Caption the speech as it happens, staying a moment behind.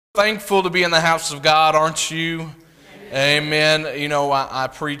thankful to be in the house of God, aren't you? Amen. You know, I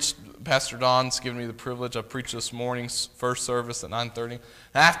preached, Pastor Don's given me the privilege. I preached this morning's first service at 9:30.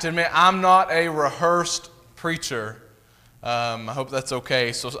 I have to admit, I'm not a rehearsed preacher. I hope that's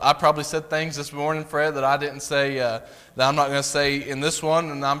okay. So I probably said things this morning, Fred, that I didn't say, that I'm not going to say in this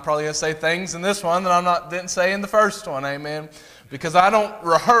one, and I'm probably going to say things in this one that didn't say in the first one. Amen. Because I don't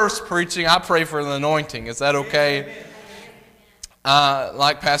rehearse preaching, I pray for the anointing. Is that okay?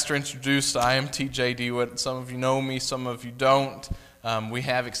 Like Pastor introduced, I am TJ DeWitt. Some of you know me, some of you don't. We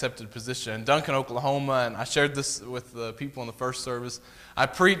have accepted a position in Duncan, Oklahoma, and I shared this with the people in the first service. I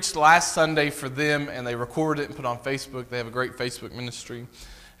preached last Sunday for them, and they recorded it and put it on Facebook. They have a great Facebook ministry.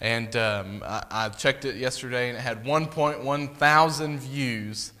 And I checked it yesterday, and it had 1.1 thousand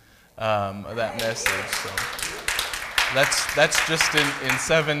views of that message. So that's just in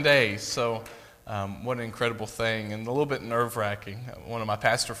 7 days. So what an incredible thing, and a little bit nerve-wracking. One of my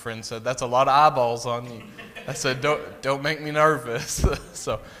pastor friends said, "That's a lot of eyeballs on you." I said, don't make me nervous.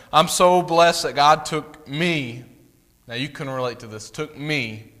 So I'm so blessed that God took me, now you can relate to this, took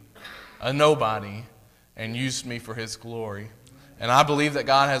me, a nobody, and used me for His glory. And I believe that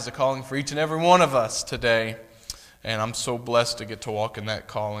God has a calling for each and every one of us today, and I'm so blessed to get to walk in that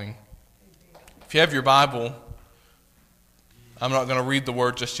calling. If you have your Bible, I'm not going to read the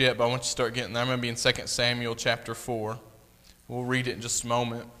word just yet, but I want you to start getting there. I'm going to be in 2 Samuel chapter 4. We'll read it in just a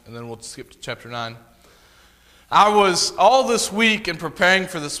moment, and then we'll skip to chapter 9. I was all this week in preparing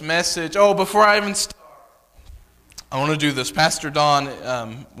for this message. Before I even start, I want to do this. Pastor Don,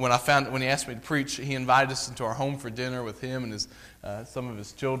 when he asked me to preach, he invited us into our home for dinner with him and some of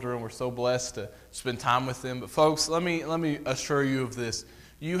his children. We're so blessed to spend time with them. But folks, let me assure you of this.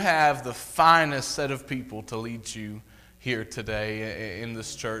 You have the finest set of people to lead you here today in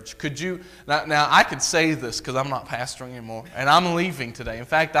this church. Could you now I could say this because I'm not pastoring anymore, and I'm leaving today. In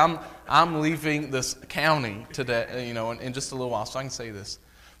fact, I'm leaving this county today, in just a little while, so I can say this.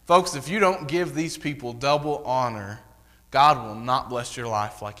 Folks, if you don't give these people double honor, God will not bless your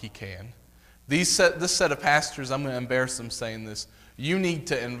life like He can. This set of pastors, I'm going to embarrass them saying this. You need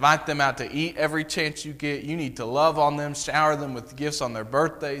to invite them out to eat every chance you get. You need to love on them, shower them with gifts on their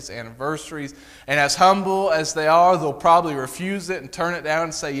birthdays, anniversaries. And as humble as they are, they'll probably refuse it and turn it down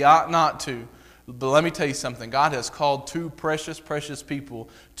and say you ought not to. But let me tell you something. God has called two precious, precious people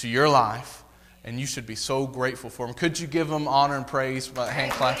to your life, and you should be so grateful for them. Could you give them honor and praise by a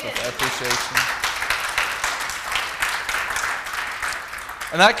hand clap of appreciation?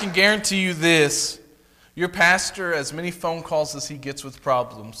 And I can guarantee you this. Your pastor, as many phone calls as he gets with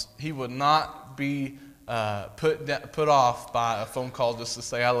problems, he would not be put off by a phone call just to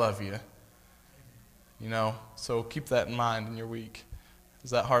say, "I love you." So keep that in mind in your week. Is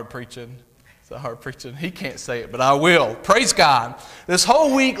that hard preaching? He can't say it, but I will. Praise God. This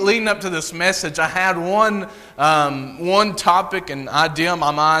whole week leading up to this message, I had one topic and idea in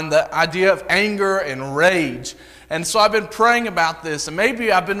my mind, the idea of anger and rage. And so I've been praying about this, and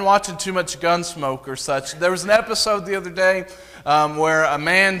maybe I've been watching too much Gunsmoke or such. There was an episode the other day where a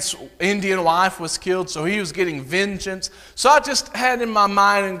man's Indian wife was killed, so he was getting vengeance. So I just had in my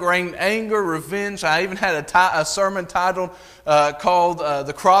mind ingrained anger, revenge. I even had a sermon titled called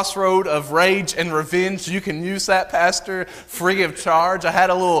The Crossroad of Rage and Revenge. You can use that, Pastor, free of charge. I had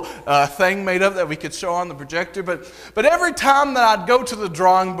a little thing made up that we could show on the projector. But every time that I'd go to the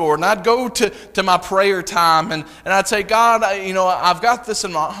drawing board and I'd go to my prayer time and I'd say, "God, I've got this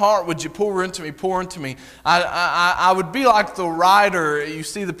in my heart. Would you pour into me? I would be like the writer. You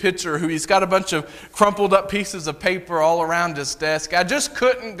see the picture who he's got a bunch of crumpled up pieces of paper all around his desk. I just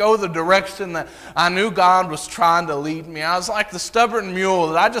couldn't go the direction that I knew God was trying to lead me. I was like the stubborn mule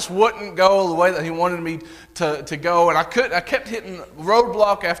that I just wouldn't go the way that He wanted me to go, and I kept hitting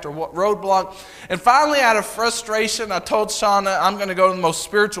roadblock after roadblock. And finally, out of frustration, I told Shauna, "I'm going to go to the most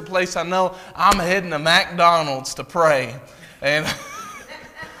spiritual place I know. I'm heading to McDonald's to pray." And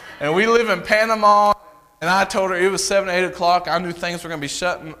we live in Panama. And I told her it was 7, 8 o'clock. I knew things were going to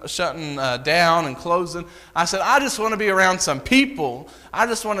be shutting down and closing. I said, "I just want to be around some people. I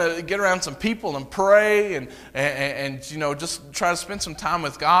just want to get around some people and pray and just try to spend some time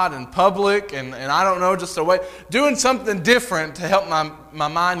with God in public and I don't know, just a way, doing something different to help my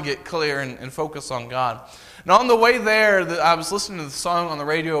mind get clear and focus on God." And on the way there, I was listening to the song on the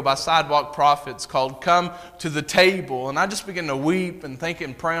radio by Sidewalk Prophets called "Come to the Table." And I just began to weep and think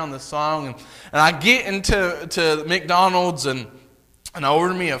and pray on this song. And I get into McDonald's and I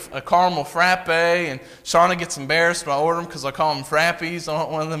ordered me a caramel frappe. And Shauna gets embarrassed when I order them because I call them frappies. I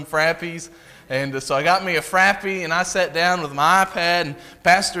want one of them frappies. And so I got me a frappe and I sat down with my iPad. And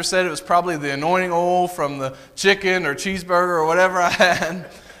Pastor said it was probably the anointing oil from the chicken or cheeseburger or whatever I had.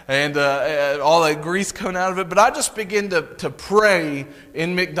 and all that grease coming out of it. But I just began to pray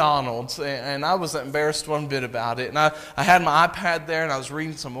in McDonald's, and I wasn't embarrassed one bit about it. And I had my iPad there, and I was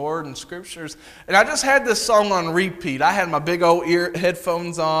reading some word and scriptures, and I just had this song on repeat. I had my big old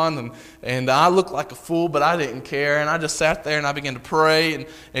headphones on, and I looked like a fool, but I didn't care. And I just sat there, and I began to pray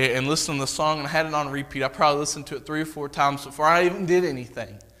and listen to the song, and I had it on repeat. I probably listened to it 3 or 4 times before I even did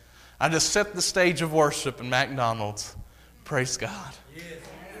anything. I just set the stage of worship in McDonald's. Praise God.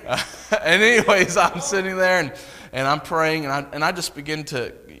 And anyways, I'm sitting there and I'm praying, and I just begin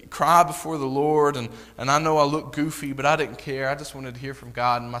to cry before the Lord, and I know I look goofy, but I didn't care. I just wanted to hear from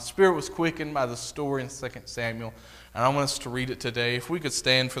God, and my spirit was quickened by the story in 2 Samuel, and I want us to read it today. If we could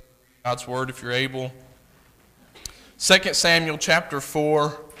stand for God's word, if you're able. 2 Samuel chapter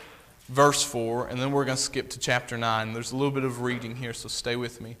 4, verse 4, and then we're going to skip to chapter 9. There's a little bit of reading here, so stay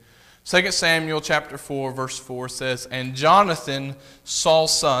with me. 2 Samuel chapter 4, verse 4 says, "And Jonathan,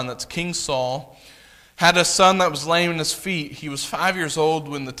 Saul's son," that's King Saul, "had a son that was lame in his feet. He was 5 years old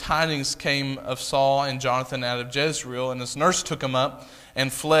when the tidings came of Saul and Jonathan out of Jezreel, and his nurse took him up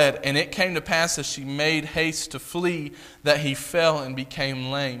and fled. And it came to pass as she made haste to flee that he fell and became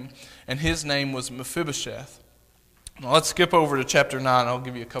lame. And his name was Mephibosheth." Now let's skip over to chapter 9. I'll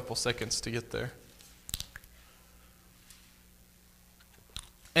give you a couple seconds to get there.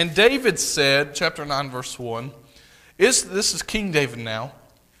 "And David said," chapter 9, verse 1, this is King David now,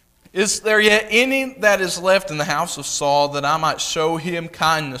 "Is there yet any that is left in the house of Saul, that I might show him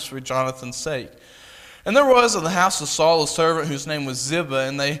kindness for Jonathan's sake? And there was in the house of Saul a servant whose name was Ziba,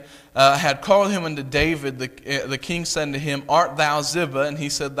 and they had called him unto David. The king said unto him, Art thou Ziba? And he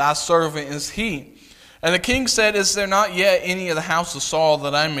said, Thy servant is he. And the king said, Is there not yet any of the house of Saul,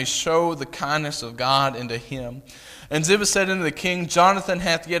 that I may show the kindness of God unto him? And Ziba said unto the king, Jonathan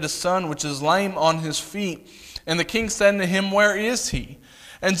hath yet a son, which is lame on his feet. And the king said unto him, Where is he?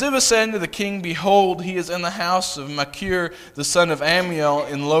 And Ziba said unto the king, Behold, he is in the house of Machir, the son of Ammiel,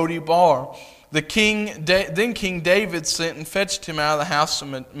 in Lodebar. Then King David sent and fetched him out of the house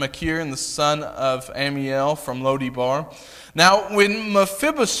of Machir, and the son of Ammiel, from Lodebar. Now when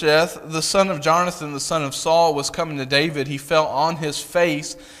Mephibosheth, the son of Jonathan, the son of Saul, was coming to David, he fell on his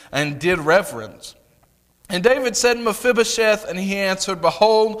face and did reverence. And David said, Mephibosheth, and he answered,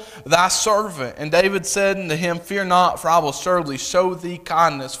 Behold, thy servant. And David said unto him, Fear not, for I will surely show thee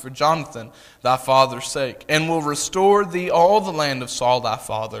kindness for Jonathan, thy father's sake, and will restore thee all the land of Saul thy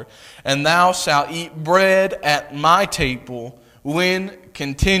father. And thou shalt eat bread at my table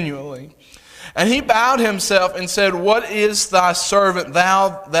continually. And he bowed himself and said, What is thy servant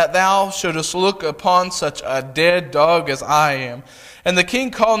that thou shouldest look upon such a dead dog as I am? And the king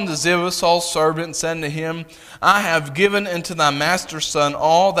called unto Ziba, Saul's servant, and said unto him, I have given unto thy master's son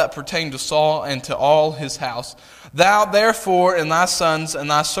all that pertained to Saul and to all his house. Thou therefore and thy sons and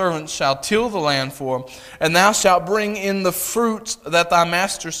thy servants shall till the land for him, and thou shalt bring in the fruits, that thy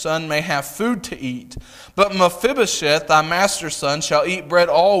master's son may have food to eat. But Mephibosheth, thy master's son, shall eat bread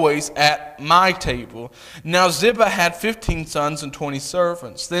always at my table. Now Ziba had 15 sons and 20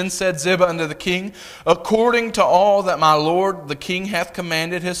 servants. Then said Ziba unto the king, According to all that my lord the king hath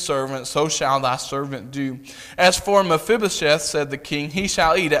commanded his servant, so shall thy servant do. As for Mephibosheth, said the king, he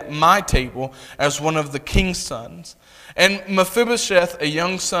shall eat at my table as one of the king's sons. And Mephibosheth, a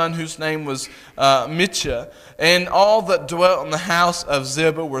young son whose name was Micha, and all that dwelt in the house of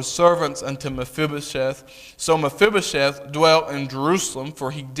Ziba were servants unto Mephibosheth. So Mephibosheth dwelt in Jerusalem, for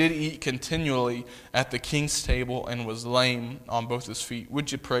he did eat continually at the king's table and was lame on both his feet.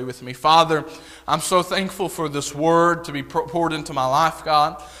 Would you pray with me? Father, I'm so thankful for this word to be poured into my life,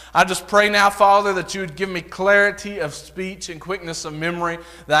 God. I just pray now, Father, that you would give me clarity of speech and quickness of memory,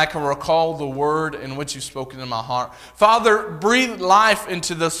 that I can recall the word in which you've spoken in my heart. Father, breathe life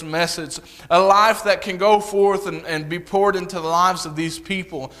into this message, a life that can go forth and be poured into the lives of these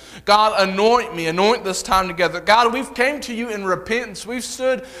people. God, anoint me, anoint this time together. God, we've came to you in repentance. We've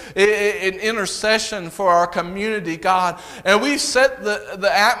stood in intercession for our community, God, and we've set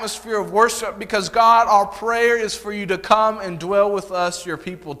the atmosphere of worship because, God, our prayer is for you to come and dwell with us, your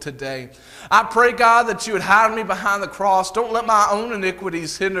people, today. I pray, God, that you would hide me behind the cross. Don't let my own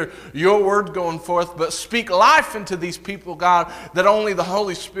iniquities hinder your word going forth, but speak life into these people, God, that only the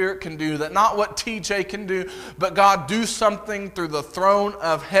Holy Spirit can do, that not what TJ can do, but God, do something through the throne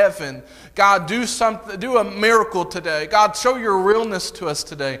of heaven. God, do a miracle today. God, show your realness to us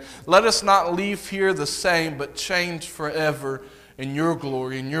today. Let us not leave here the same, but change forever in your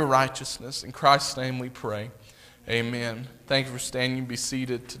glory, in your righteousness. In Christ's name we pray. Amen. Thank you for standing. Be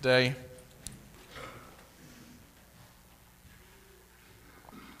seated today.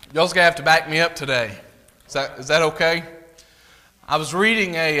 Y'all's going to have to back me up today. Is that okay? I was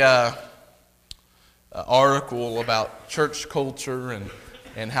reading a article about church culture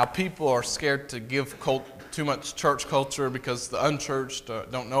and how people are scared to give too much church culture because the unchurched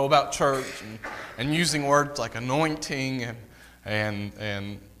don't know about church, and using words like anointing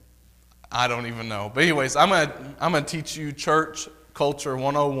and I don't even know. But anyways, I'm gonna teach you church culture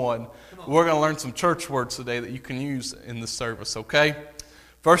 101. We're gonna learn some church words today that you can use in the service. Okay.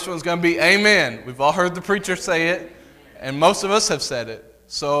 First one's gonna be amen. We've all heard the preacher say it, and most of us have said it.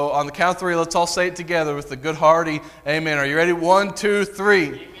 So on the count of three, let's all say it together with a good hearty amen. Are you ready? 1, 2,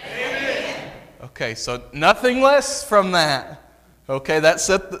 3. Amen. Okay, so nothing less from that. Okay, that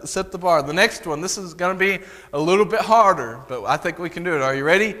set the bar. The next one, this is going to be a little bit harder, but I think we can do it. Are you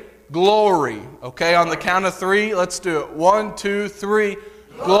ready? Glory. Okay, on the count of three, let's do it. 1, 2, 3.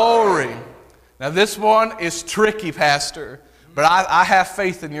 Glory. Now this one is tricky, Pastor, but I have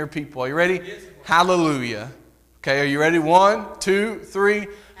faith in your people. Are you ready? Hallelujah. Okay, are you ready? 1, 2, 3.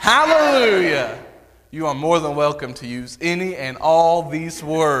 Hallelujah. You are more than welcome to use any and all these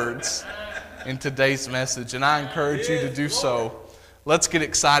words in today's message, and I encourage you to do so. Let's get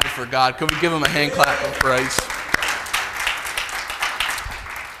excited for God. Can we give Him a hand clap of praise?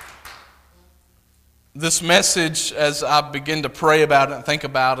 This message, as I begin to pray about it and think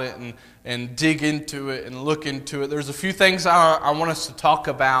about it and dig into it and look into it, there's a few things I want us to talk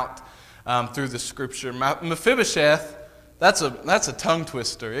about through the Scripture. Mephibosheth, that's a tongue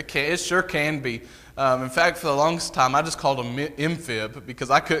twister. It sure can be. In fact, for the longest time, I just called him Mphib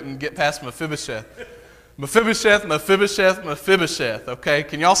because I couldn't get past Mephibosheth. Mephibosheth, Mephibosheth, Mephibosheth. Okay,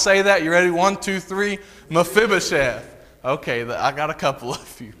 can y'all say that? You ready? 1, 2, 3. Mephibosheth. Okay, I got a couple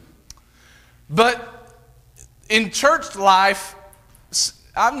of you. But in church life,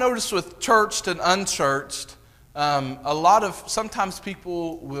 I've noticed with churched and unchurched, sometimes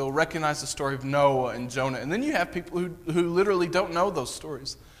people will recognize the story of Noah and Jonah, and then you have people who literally don't know those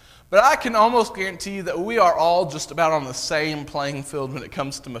stories. But I can almost guarantee you that we are all just about on the same playing field when it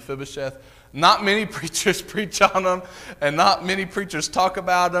comes to Mephibosheth. Not many preachers preach on them, and not many preachers talk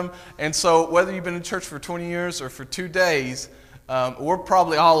about them. And so whether you've been in church for 20 years or for 2 days, we're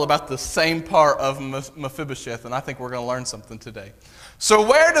probably all about the same part of Mephibosheth, and I think we're going to learn something today. So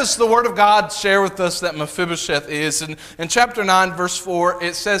where does the Word of God share with us that Mephibosheth is? In chapter 9, verse 4,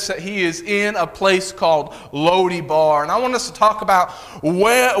 it says that he is in a place called Lodebar. And I want us to talk about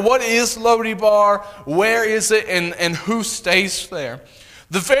what is Lodebar, where is it, and who stays there.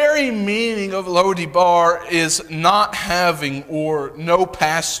 The very meaning of Lodebar is not having or no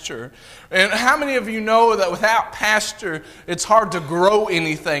pasture. And how many of you know that without pasture, it's hard to grow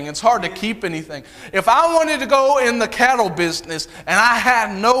anything. It's hard to keep anything. If I wanted to go in the cattle business and I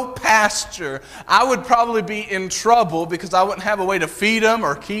had no pasture, I would probably be in trouble because I wouldn't have a way to feed them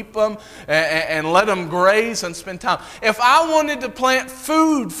or keep them and let them graze and spend time. If I wanted to plant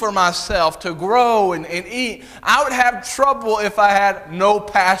food for myself to grow and eat, I would have trouble if I had no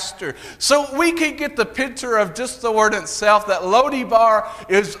pasture. So we could get the picture of just the word itself that Lodebar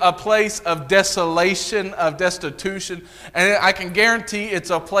is a place of desolation, of destitution, and I can guarantee it's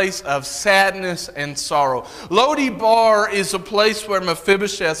a place of sadness and sorrow. Lodebar is a place where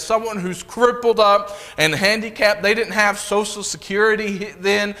Mephibosheth, someone who's crippled up and handicapped, they didn't have Social Security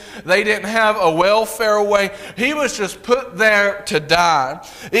then, they didn't have a welfare way, he was just put there to die.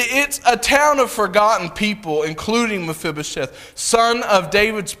 It's a town of forgotten people, including Mephibosheth, son of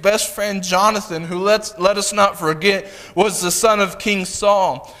David's best friend Jonathan, who let us not forget was the son of King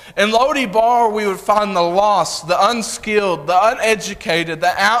Saul. In Lodebar, we would find the lost, the unskilled, the uneducated,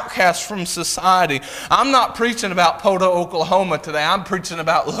 the outcast from society. I'm not preaching about Poteau, Oklahoma today. I'm preaching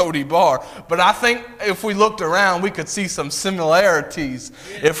about Lodebar. But I think if we looked around, we could see some similarities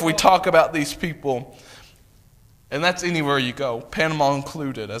if we talk about these people. And that's anywhere you go, Panama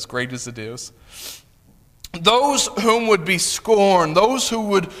included, as great as it is. Those whom would be scorned, those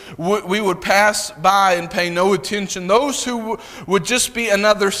who we would pass by and pay no attention, those who would just be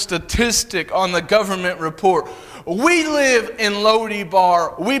another statistic on the government report. We live in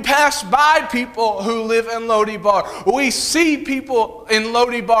Lodebar. We pass by people who live in Lodebar. We see people in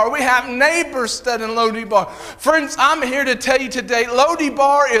Lodebar. We have neighbors that in Lodebar. Friends, I'm here to tell you today,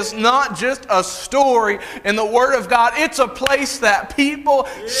 Lodebar is not just a story in the Word of God. It's a place that people,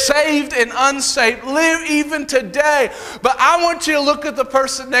 saved and unsaved, live even today. But I want you to look at the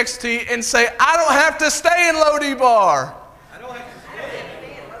person next to you and say, I don't have to stay in Lodebar. I don't have to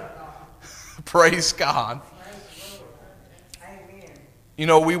stay in Lodebar. Praise God. You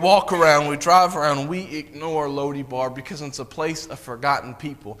know, we walk around, we drive around, we ignore Lodebar because it's a place of forgotten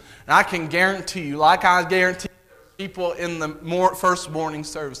people. And I can guarantee you, like I guarantee people in the first morning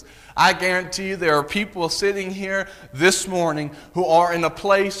service. I guarantee you there are people sitting here this morning who are in a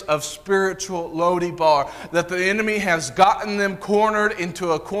place of spiritual Lodebar, that the enemy has gotten them cornered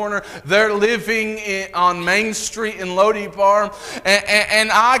into a corner. They're living on Main Street in Lodebar,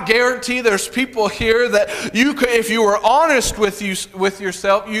 and I guarantee there's people here that you could, if you were honest with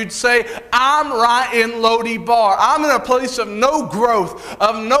yourself, you'd say, I'm right in Lodebar. I'm in a place of no growth,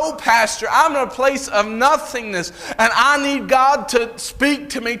 of no pasture. I'm in a place of nothingness, and I need God to speak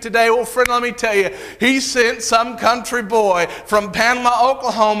to me today. Well, friend, let me tell you, He sent some country boy from Panama,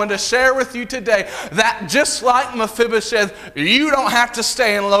 Oklahoma to share with you today that just like Mephibosheth, you don't have to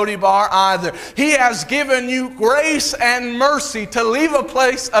stay in Lodebar either. He has given you grace and mercy to leave a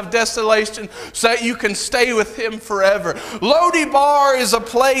place of desolation so that you can stay with Him forever. Lodebar is a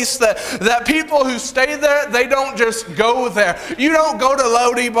place that people who stay there, they don't just go there. You don't go to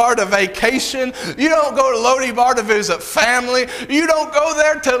Lodebar to vacation. You don't go to Lodebar to visit family. You don't go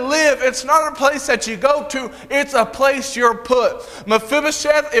there to live. It's not a place that you go to. It's a place you're put.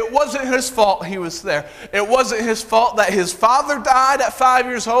 Mephibosheth, it wasn't his fault he was there. It wasn't his fault that his father died at 5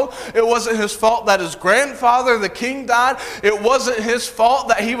 years old. It wasn't his fault that his grandfather, the king, died. It wasn't his fault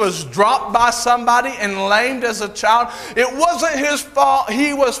that he was dropped by somebody and lamed as a child. It wasn't his fault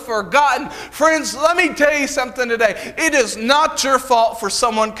he was forgotten. Friends, let me tell you something today. It is not your fault for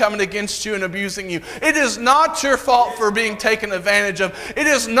someone coming against you and abusing you. It is not your fault for being taken advantage of. It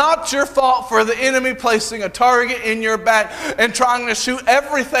is not your fault for the enemy placing a target in your back and trying to shoot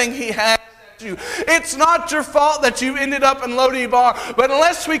everything he has. It's not your fault that you ended up in Lodebar, but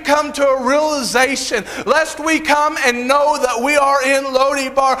unless we come to a realization, lest we come and know that we are in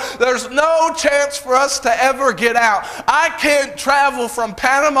Lodebar, there's no chance for us to ever get out. I can't travel from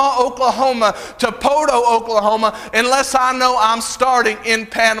Panama, Oklahoma to Poteau, Oklahoma unless I know I'm starting in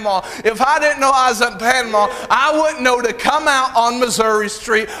Panama. If I didn't know I was in Panama, I wouldn't know to come out on Missouri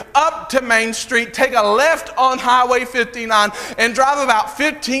Street, up to Main Street, take a left on Highway 59, and drive about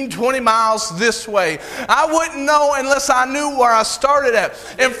 15-20 miles this way. I wouldn't know unless I knew where I started at.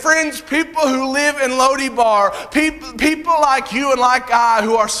 And friends, people who live in Lodebar, people like you and like I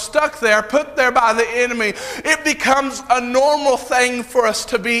who are stuck there, put there by the enemy, it becomes a normal thing for us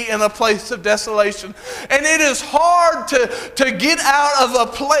to be in a place of desolation. And it is hard to get out of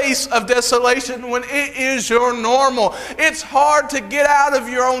a place of desolation when it is your normal. It's hard to get out of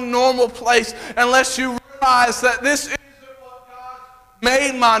your own normal place unless you realize that this is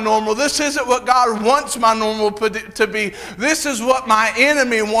made my normal. This isn't what God wants my normal to be. This is what my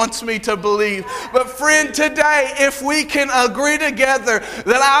enemy wants me to believe. But friend, today, if we can agree together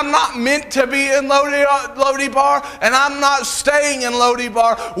that I'm not meant to be in Lodebar and I'm not staying in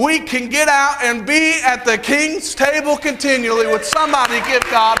Lodebar, we can get out and be at the King's table continually. Would somebody give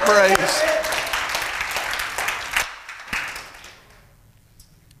God praise?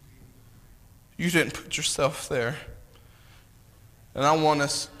 You didn't put yourself there. And I want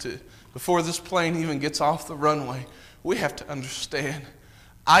us to, before this plane even gets off the runway, we have to understand,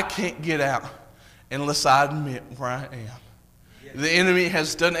 I can't get out unless I admit where I am. The enemy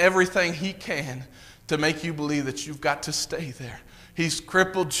has done everything he can to make you believe that you've got to stay there. He's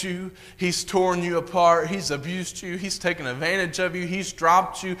crippled you. He's torn you apart. He's abused you. He's taken advantage of you. He's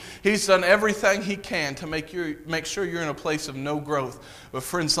dropped you. He's done everything he can to make sure you're in a place of no growth. But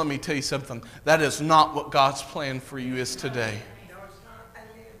friends, let me tell you something. That is not what God's plan for you is today.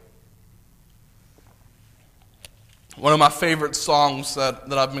 One of my favorite songs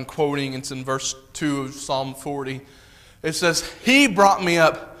that I've been quoting, it's in verse 2 of Psalm 40. It says, He brought me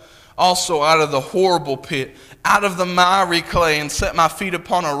up also out of the horrible pit, out of the miry clay, and set my feet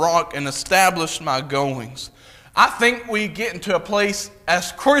upon a rock and established my goings. I think we get into a place,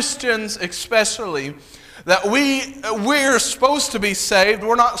 as Christians especially, that we're supposed to be saved.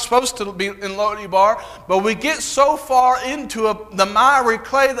 We're not supposed to be in Lodebar, but we get so far into the miry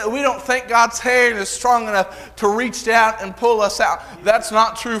clay that we don't think God's hand is strong enough to reach down and pull us out. That's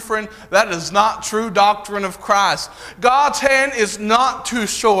not true, friend. That is not true doctrine of Christ. God's hand is not too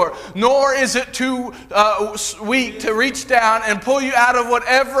short, nor is it too weak to reach down and pull you out of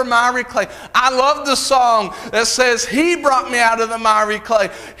whatever miry clay. I love the song that says, He brought me out of the miry clay.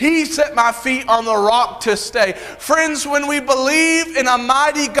 He set my feet on the rock to stay. Friends, when we believe in a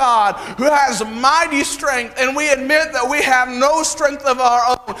mighty God who has mighty strength and we admit that we have no strength of our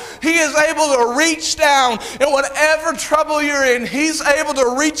own, He is able to reach down in whatever trouble you're in. He's able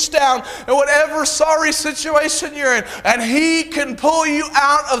to reach down in whatever sorry situation you're in, and He can pull you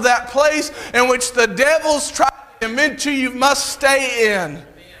out of that place in which the devil's trying to convince you must stay in.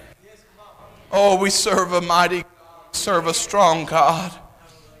 Oh, we serve a mighty God. We serve a strong God.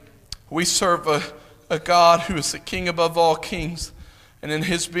 We serve a a God who is the king above all kings. And in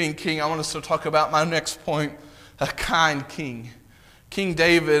his being king, I want us to talk about my next point, a kind king. King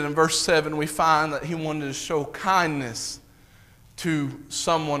David, in verse 7, we find that he wanted to show kindness to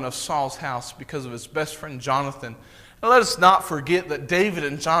someone of Saul's house because of his best friend Jonathan. And let us not forget that David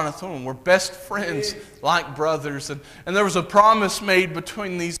and Jonathan were best friends, like brothers. And there was a promise made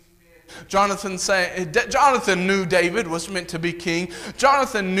between these. Jonathan knew David was meant to be king.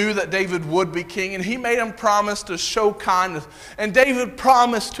 Jonathan knew that David would be king, and he made him promise to show kindness. And David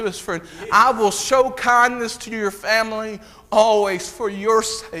promised to his friend, I will show kindness to your family always for your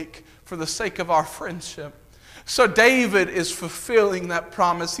sake, for the sake of our friendship. So David is fulfilling that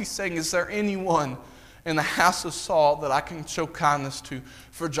promise. He's saying, is there anyone in the house of Saul that I can show kindness to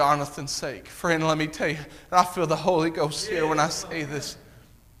for Jonathan's sake? Friend, let me tell you, I feel the Holy Ghost here when I say this.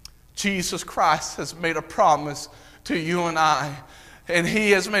 Jesus Christ has made a promise to you and I. And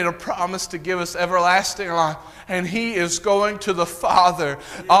he has made a promise to give us everlasting life. And he is going to the Father,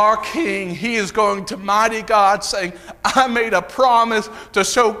 our King. He is going to mighty God saying, I made a promise to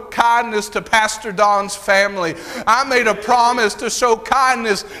show kindness to Pastor Don's family. I made a promise to show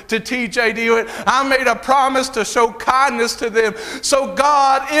kindness to TJ DeWitt. I made a promise to show kindness to them. So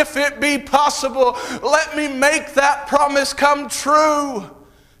God, if it be possible, let me make that promise come true.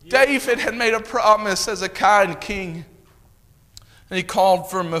 David had made a promise as a kind king. And he called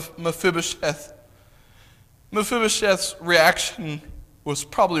for Mephibosheth. Mephibosheth's reaction was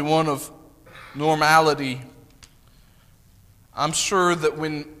probably one of normality. I'm sure that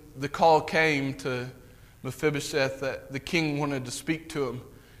when the call came to Mephibosheth that the king wanted to speak to him,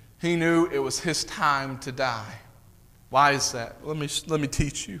 he knew it was his time to die. Why is that? Let me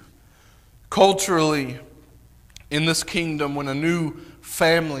teach you. Culturally, in this kingdom, when a new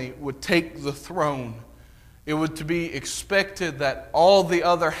family would take the throne, it would to be expected that all the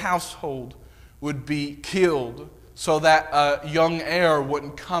other household would be killed so that a young heir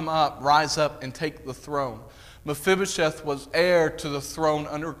wouldn't rise up and take the throne. Mephibosheth was heir to the throne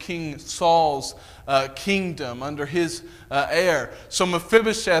under King Saul's kingdom, under his heir. So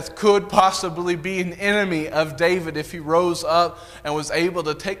Mephibosheth could possibly be an enemy of David if he rose up and was able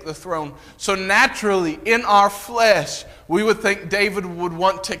to take the throne. So naturally, in our flesh, we would think David would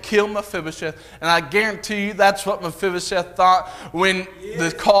want to kill Mephibosheth. And I guarantee you that's what Mephibosheth thought when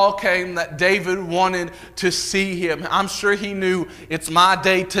the call came that David wanted to see him. I'm sure he knew it's my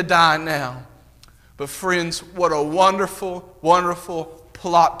day to die now. But friends, what a wonderful, wonderful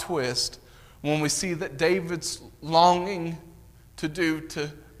plot twist when we see that David's longing to do to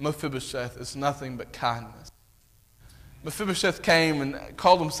Mephibosheth is nothing but kindness. Mephibosheth came and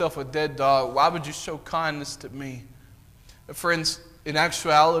called himself a dead dog. Why would you show kindness to me? But friends, in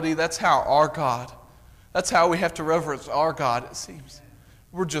actuality, that's how we have to reverence our God, it seems.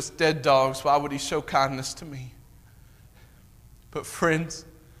 We're just dead dogs. Why would he show kindness to me? But friends,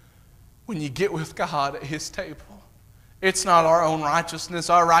 when you get with God at his table, it's not our own righteousness.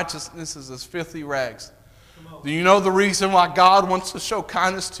 Our righteousness is as filthy rags. Do you know the reason why God wants to show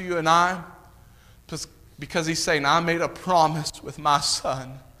kindness to you and I? Because he's saying, I made a promise with my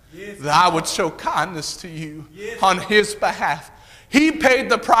son that I would show kindness to you on his behalf. He paid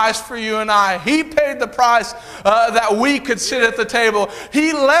the price for you and I. He paid the price that we could sit at the table.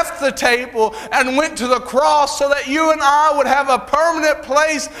 He left the table and went to the cross so that you and I would have a permanent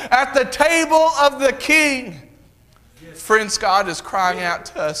place at the table of the King. Friends, God is crying out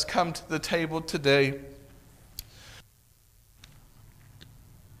to us, come to the table today.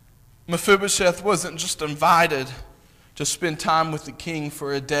 Mephibosheth wasn't just invited to spend time with the king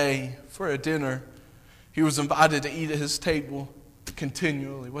for a day, for a dinner. He was invited to eat at his table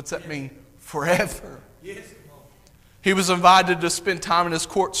continually. What's that mean? Forever. He was invited to spend time in his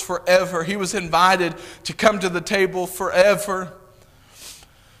courts forever. He was invited to come to the table forever.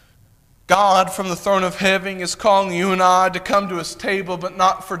 God from the throne of heaven is calling you and I to come to his table, but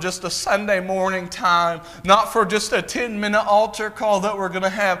not for just a Sunday morning time, not for just a 10-minute altar call that we're going to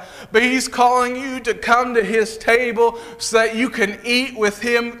have, but he's calling you to come to his table so that you can eat with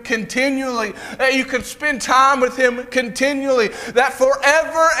him continually, that you can spend time with him continually, that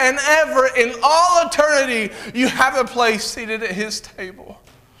forever and ever in all eternity you have a place seated at his table.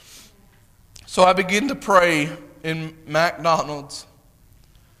 So I begin to pray in McDonald's.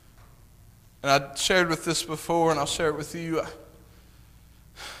 And I shared with this before, and I'll share it with you.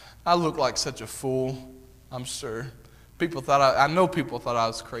 I look like such a fool, I'm sure. I know people thought I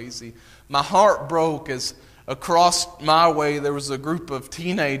was crazy. My heart broke as across my way there was a group of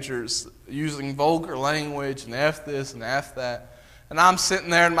teenagers using vulgar language and F this and F that. And I'm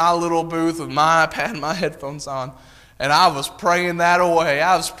sitting there in my little booth with my iPad and my headphones on. And I was praying that away.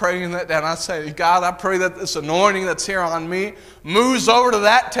 I was praying that down. I said, God, I pray that this anointing that's here on me moves over to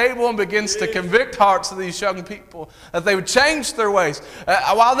that table and begins to convict hearts of these young people, that they would change their ways.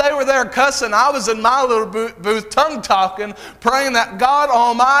 While they were there cussing, I was in my little booth tongue-talking, praying that God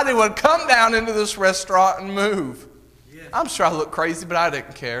Almighty would come down into this restaurant and move. I'm sure I look crazy, but I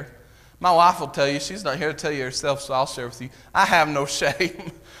didn't care. My wife will tell you, she's not here to tell you herself, so I'll share with you. I have no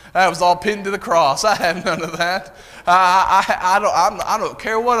shame. That was all pinned to the cross. I have none of that. I don't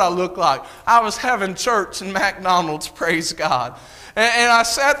care what I look like. I was having church in McDonald's, praise God. And I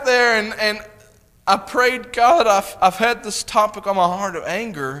sat there and I prayed, God, I've had this topic on my heart of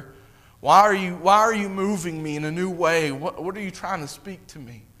anger. Why are you moving me in a new way? What are you trying to speak to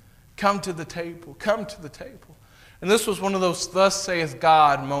me? Come to the table. Come to the table. And this was one of those thus saith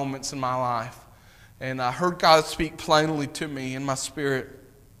God moments in my life. And I heard God speak plainly to me in my spirit.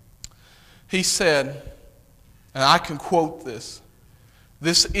 He said, and I can quote this,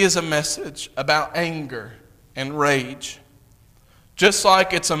 this is a message about anger and rage. Just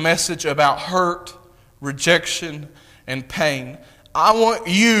like it's a message about hurt, rejection, and pain. I want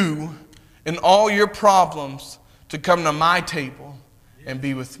you and all your problems to come to my table and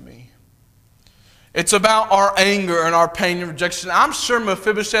be with me. It's about our anger and our pain and rejection. I'm sure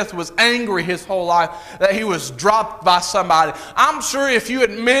Mephibosheth was angry his whole life that he was dropped by somebody. I'm sure if you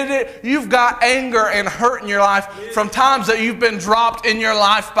admit it, you've got anger and hurt in your life from times that you've been dropped in your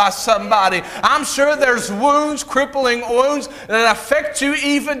life by somebody. I'm sure there's wounds, crippling wounds that affect you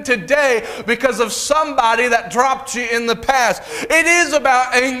even today because of somebody that dropped you in the past. It is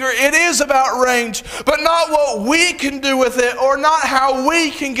about anger. It is about rage, but not what we can do with it or not how we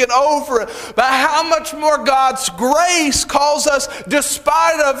can get over it, but how much more God's grace calls us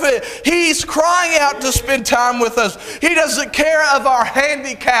despite of it. He's crying out to spend time with us. He doesn't care of our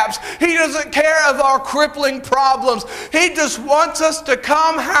handicaps. He doesn't care of our crippling problems. He just wants us to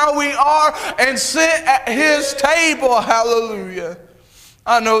come how we are and sit at His table. Hallelujah.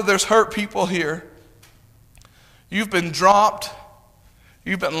 I know there's hurt people here. You've been dropped.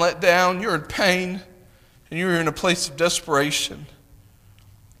 You've been let down. You're in pain. And you're in a place of desperation.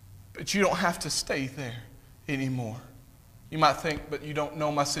 But you don't have to stay there anymore. You might think, but you don't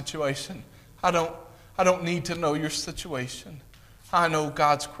know my situation. I don't need to know your situation. I know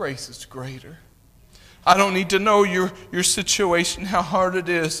God's grace is greater. I don't need to know your situation, how hard it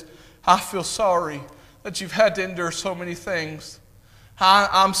is. I feel sorry that you've had to endure so many things.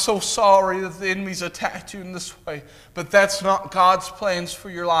 I'm so sorry that the enemy's attacked you in this way. But that's not God's plans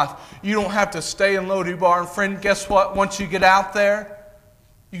for your life. You don't have to stay in Lodebar. And friend, guess what? Once you get out there,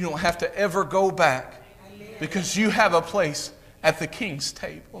 you don't have to ever go back because you have a place at the King's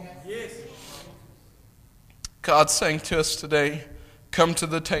table. God's saying to us today, come to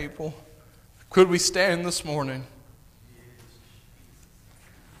the table. Could we stand this morning?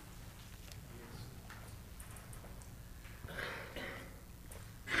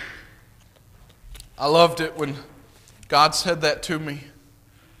 I loved it when God said that to me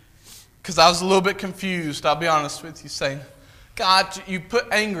because I was a little bit confused, I'll be honest with you, saying, God, you put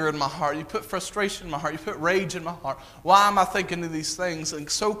anger in my heart. You put frustration in my heart. You put rage in my heart. Why am I thinking of these things? And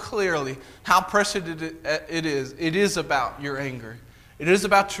so clearly how precious it is. It is about your anger. It is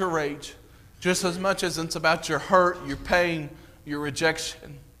about your rage. Just as much as it's about your hurt, your pain, your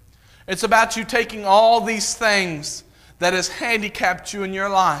rejection. It's about you taking all these things that has handicapped you in your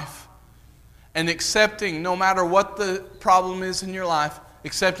life and accepting, no matter what the problem is in your life,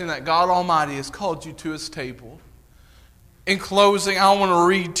 accepting that God Almighty has called you to His table. In closing, I want to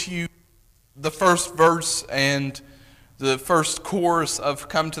read to you the first verse and the first chorus of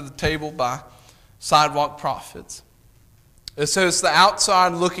Come to the Table by Sidewalk Prophets. It says, the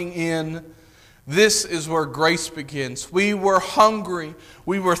outside looking in, this is where grace begins. We were hungry,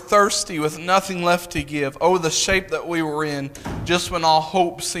 we were thirsty with nothing left to give. Oh, the shape that we were in, just when all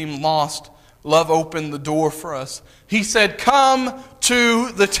hope seemed lost, love opened the door for us. He said, come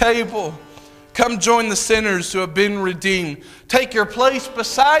to the table. Come join the sinners who have been redeemed. Take your place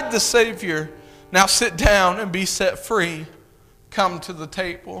beside the Savior. Now sit down and be set free. Come to the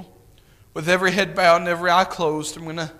table. With every head bowed and every eye closed, I'm going to